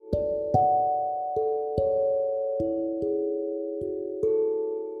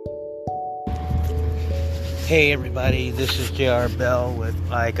Hey everybody, this is JR Bell with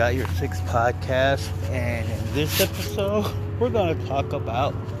I Got Your Six podcast, and in this episode, we're going to talk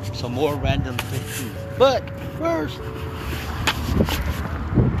about some more random things. But first,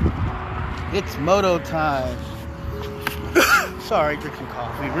 it's moto time. Sorry, drinking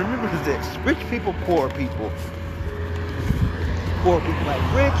coffee. Remember this: rich people, poor people. Poor people like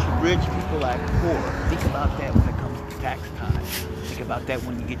rich people like poor. Think about that when it comes to tax time. Think about that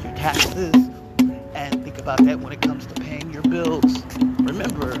when you get your taxes. And think about that when it comes to paying your bills.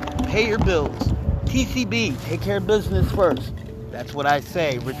 Remember, pay your bills. TCB, take care of business first. That's what I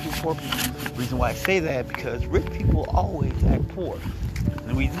say, rich people, poor people. The reason why I say that is because rich people always act poor. And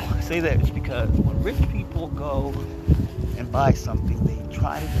the reason why I say that is because when rich people go and buy something, they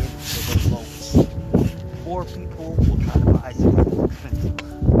try to get it for the lowest. Poor people will try to buy something expensive.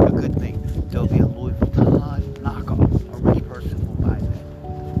 A good thing. There'll be a Louis Vuitton knockoff. A rich person will buy that.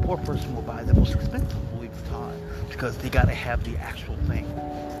 A poor person will buy the most expensive Louis Vuitton because they gotta have the actual thing.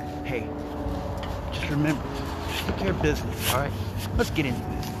 Hey, just remember, just take care of business, alright? Let's get into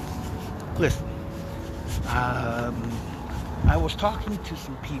this. Listen, I was talking to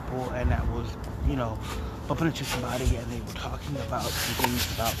some people and I was, bumping into somebody and they were talking about some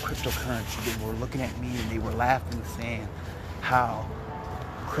things about cryptocurrency. They were looking at me and they were laughing, saying how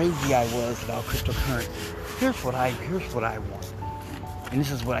crazy I was about cryptocurrency. Here's what I want. And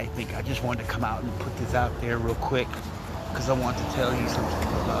this is what I think. I just wanted to come out and put this out there real quick because I want to tell you something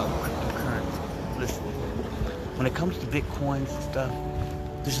about cryptocurrency. Listen, when it comes to Bitcoins and stuff,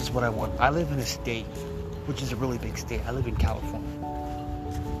 this is what I want. I live in a state, which is a really big state. I live in California.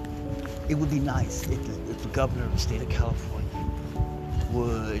 It would be nice if the governor of the state of California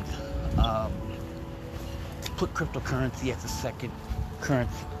would put cryptocurrency as a second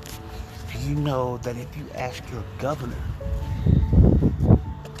currency. Do you know that if you ask your governor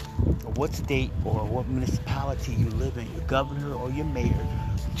or what state or what municipality you live in, your governor or your mayor,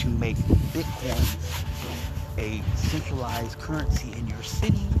 to make Bitcoin a centralized currency in your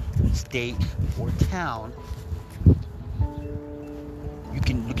city, state, or town,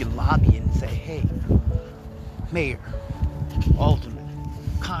 you can lobby and say, hey, mayor, alderman,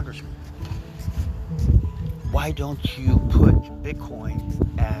 congressman, why don't you put Bitcoin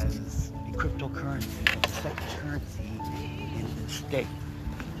as a cryptocurrency, a second currency in the state?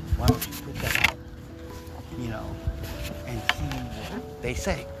 Why don't you put that out, and see what they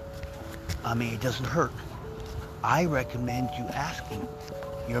say? I mean, it doesn't hurt. I recommend you asking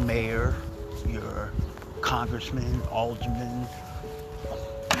your mayor, your congressman, alderman,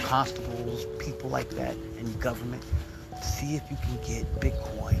 constables, people like that in government, to see if you can get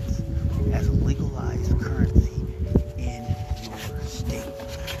Bitcoins as a legalized currency in your state.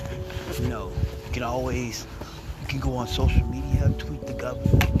 You can go on social media, tweet the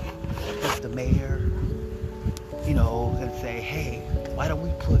governor, tweet the mayor, and say, hey, why don't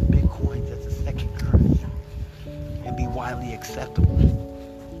we put Bitcoins as a second currency and be widely acceptable?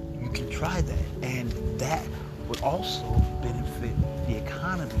 You can try that, and that would also benefit the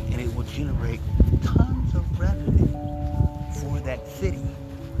economy, and it would generate tons of revenue for that city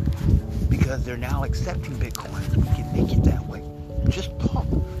because they're now accepting Bitcoins. We can make it that way. Just talk.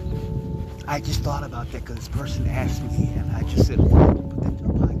 I just thought about that because this person asked me, and I just said, well, I can put that to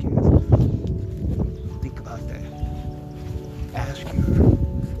the podcast. Think about that. Ask your local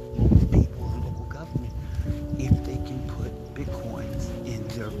people and local government if they can put Bitcoins in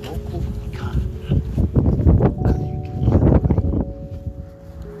their local economy, because you can generate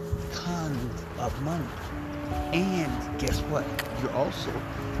tons of money. And guess what? You're also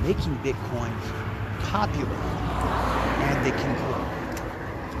making Bitcoins popular, and they can grow.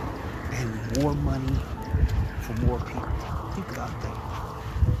 And more money for more people. Think about that.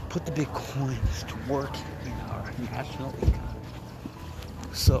 Put the Bitcoins to work in our national economy.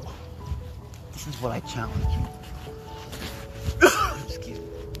 So, this is what I challenge you. Excuse me.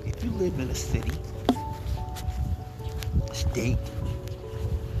 If you live in a city, state,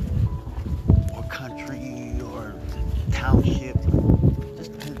 or country, or township,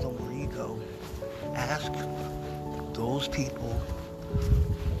 just depends on where you go, ask those people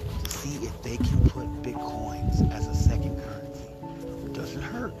to see if they can put Bitcoins as a second currency. It doesn't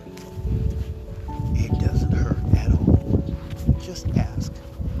hurt. It doesn't hurt at all. Just ask.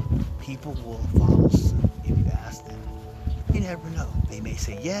 People will follow suit if you ask them. You never know. They may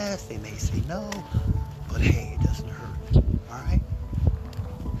say yes, they may say no, but hey, it doesn't hurt. Alright?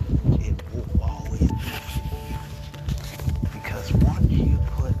 It will always benefit you. Because once you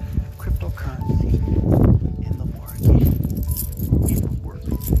put cryptocurrency in the market, it will work.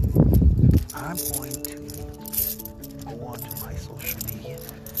 I'm going to go onto my social media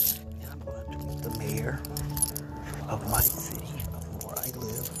and I'm going to tweet the mayor of my city, of where I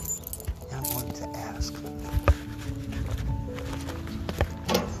live, and I'm going to ask. I'm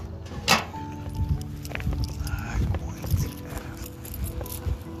going to ask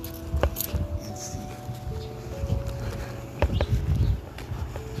and see.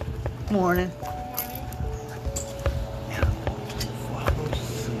 Morning. And I'm going to follow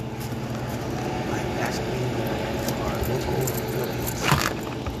suit by asking our local village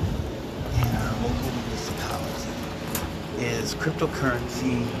and our local municipality, is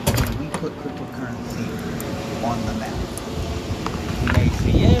cryptocurrency, can we put cryptocurrency on the map? You may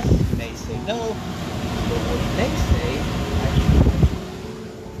say yes, you may say no, but what you may say,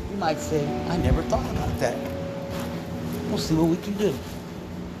 you might say, I never thought about that. We'll see what we can do.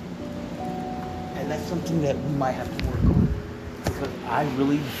 And that's something that we might have to work on. Because I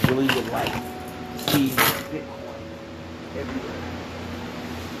really, really would like to see Bitcoin everywhere.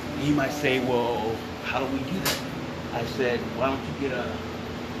 And you might say, well, how do we do that? I said, why don't you get a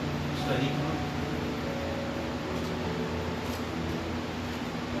study group?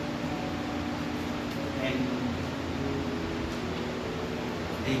 And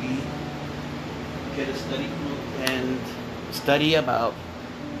maybe get a study group and study about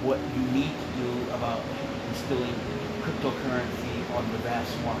what you need to do about instilling cryptocurrency on the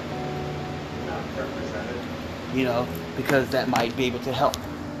vast market. Not represented. You know, because that might be able to help.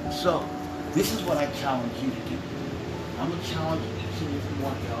 So, this is what I challenge you to do. I'm going to challenge each and every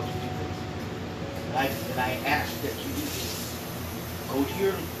one of y'all to do this. And I ask that you do this. Go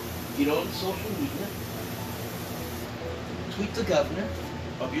to get on social media, tweet the governor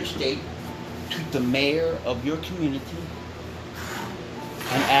of your state, tweet the mayor of your community,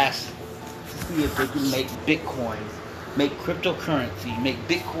 and ask to see if they can make Bitcoins, make cryptocurrency, make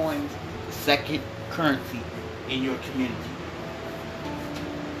Bitcoins the second currency in your community.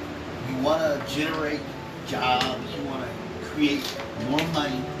 You want to generate jobs, you want to create more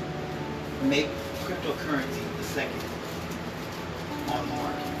money, make cryptocurrency the second on the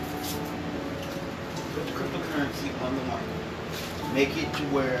market. Put the cryptocurrency on the market. Make it to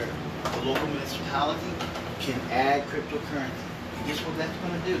where the local municipality can add cryptocurrency. And guess what that's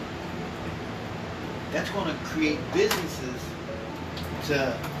going to do? That's going to create businesses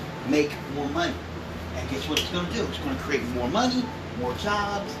to make more money. And guess what it's going to do? It's going to create more money, more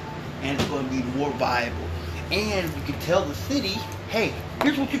jobs, and it's going to be more viable. And you can tell the city, hey,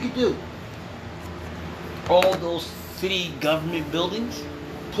 here's what you can do. All those city government buildings,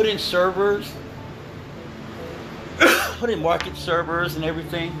 put in servers, put in market servers and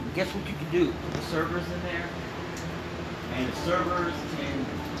everything. Guess what you can do? Put the servers in there, and the servers can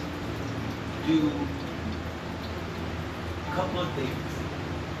do a couple of things.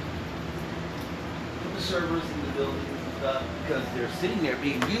 Put the servers in the buildings and stuff because they're sitting there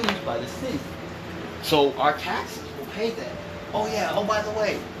being used by the city. So our taxes will pay that. Oh yeah, oh by the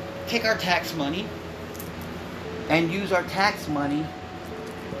way, take our tax money and use our tax money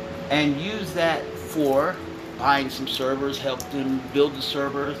and use that for buying some servers, help them build the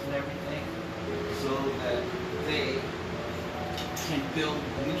servers and everything so that they can build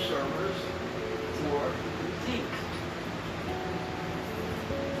new servers for things.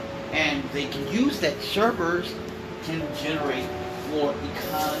 And they can use that servers to generate more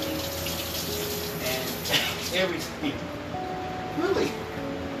economy and everything. Really.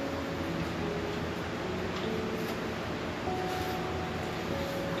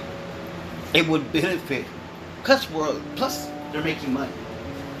 It would benefit. Plus they're making money.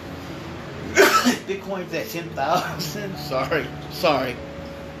 Bitcoin's at 10,000. Sorry.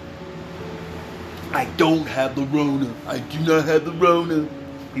 I don't have the Rona. I do not have the Rona.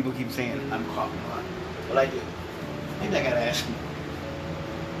 People keep saying I'm coughing a lot. But I do. Maybe I gotta ask them.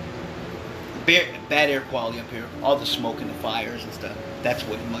 Bad air quality up here. All the smoke and the fires and stuff. That's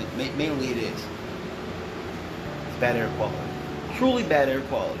what mainly it is. It's bad air quality. Truly bad air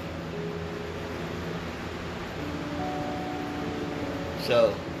quality.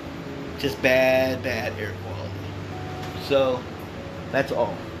 So, just bad air quality. So, that's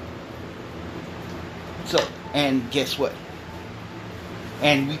all. So, and guess what?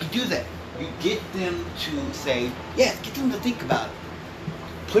 And we can do that. You get them to say, yeah, get them to think about it.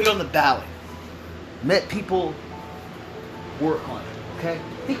 Put it on the ballot. Let people work on it, okay?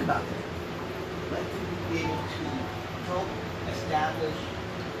 Think about that. Let people be able to help establish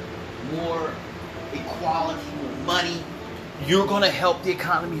more equality, more money. You're going to help the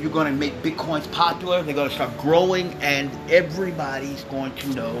economy. You're going to make Bitcoins popular. They're going to start growing, and everybody's going to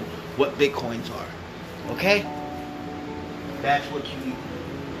know what Bitcoins are. Okay? That's what you need.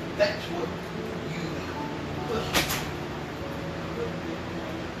 That's what you push.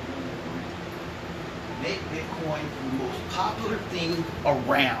 Make Bitcoin Bitcoin the most popular thing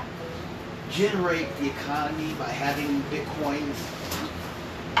around. Generate the economy by having Bitcoins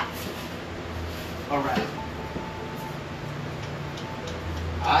around.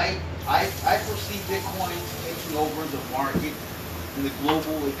 I foresee Bitcoin taking over the market in the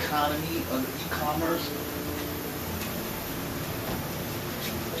global economy under e-commerce.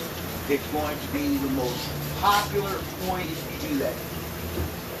 It's going to be the most popular coin if you do that.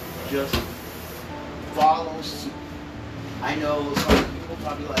 Just follow suit. I know some people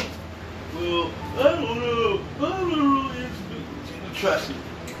probably like, well, I don't know. Trust me.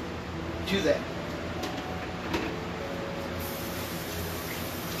 Do that.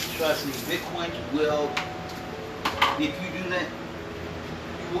 Trust me, Bitcoin will, if you do that,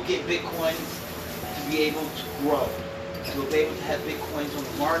 you will get Bitcoins to be able to grow. You'll be able to have Bitcoins on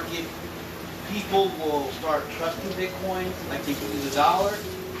the market. People will start trusting Bitcoins like they do the dollar.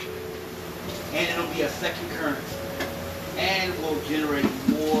 And it'll be a second currency. And it will generate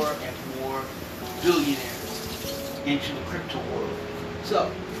more and more billionaires into the crypto world.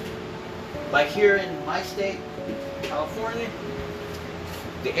 So, like here in my state, California,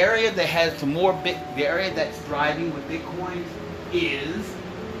 the area that has the area that's thriving with Bitcoins is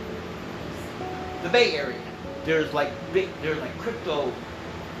the Bay Area. There's crypto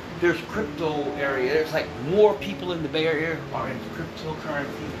area. There's like more people in the Bay Area are into cryptocurrency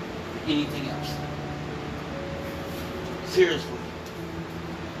than anything else. Seriously.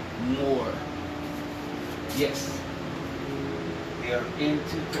 More. Yes. They are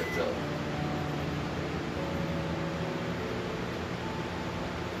into crypto.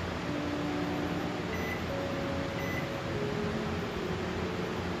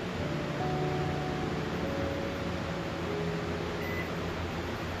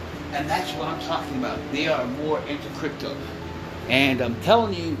 And that's what I'm talking about. They are more into crypto. And I'm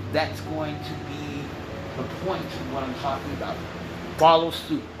telling you, that's going to be the point of what I'm talking about. Follow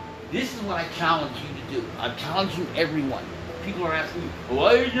suit. This is what I challenge you to do. I'm challenging everyone. People are asking me,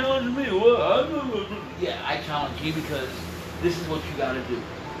 why are you challenging me? Yeah, I challenge you because this is what you got to do.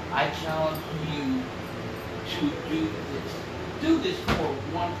 I challenge you to do this. Do this for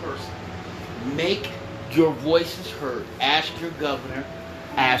one person. Make your voices heard. Ask your governor.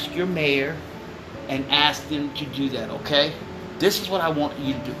 Ask your mayor and ask them to do that, okay? This is what I want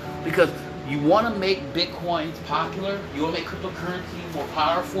you to do. Because you want to make Bitcoins popular, you want to make cryptocurrency more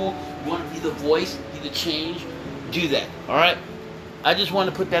powerful, you want to be the voice, be the change, do that, alright? I just want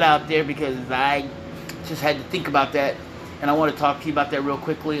to put that out there because I just had to think about that, and I want to talk to you about that real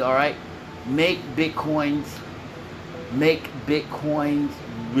quickly, alright? Make Bitcoins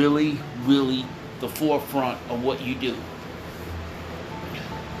really, really the forefront of what you do.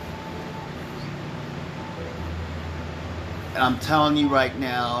 And I'm telling you right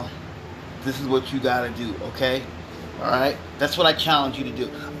now, this is what you got to do, okay? All right? That's what I challenge you to do.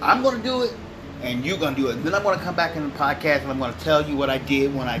 I'm going to do it, and you're going to do it. Then I'm going to come back in the podcast, and I'm going to tell you what I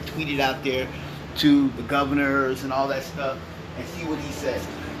did when I tweeted out there to the governors and all that stuff and see what he says.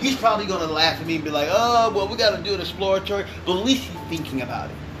 He's probably going to laugh at me and be like, oh, well, we got to do it exploratory. But at least he's thinking about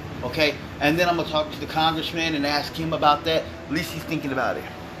it, okay? And then I'm going to talk to the congressman and ask him about that. At least he's thinking about it,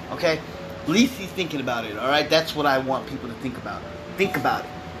 okay? At least he's thinking about it, all right? That's what I want people to think about. Think about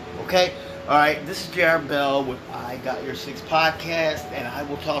it, okay? All right, this is J.R. Bell with I Got Your Six podcast, and I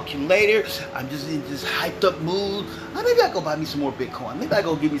will talk to you later. I'm just in this hyped up mood. Maybe I go buy me some more Bitcoin. Maybe I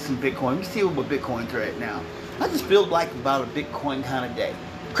go give me some Bitcoin. Let me see what Bitcoin's right now. I just feel like about a Bitcoin kind of day.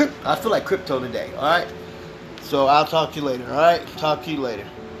 I feel like crypto today, all right? So I'll talk to you later, all right? Talk to you later.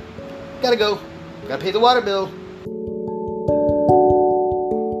 Gotta go. Gotta pay the water bill.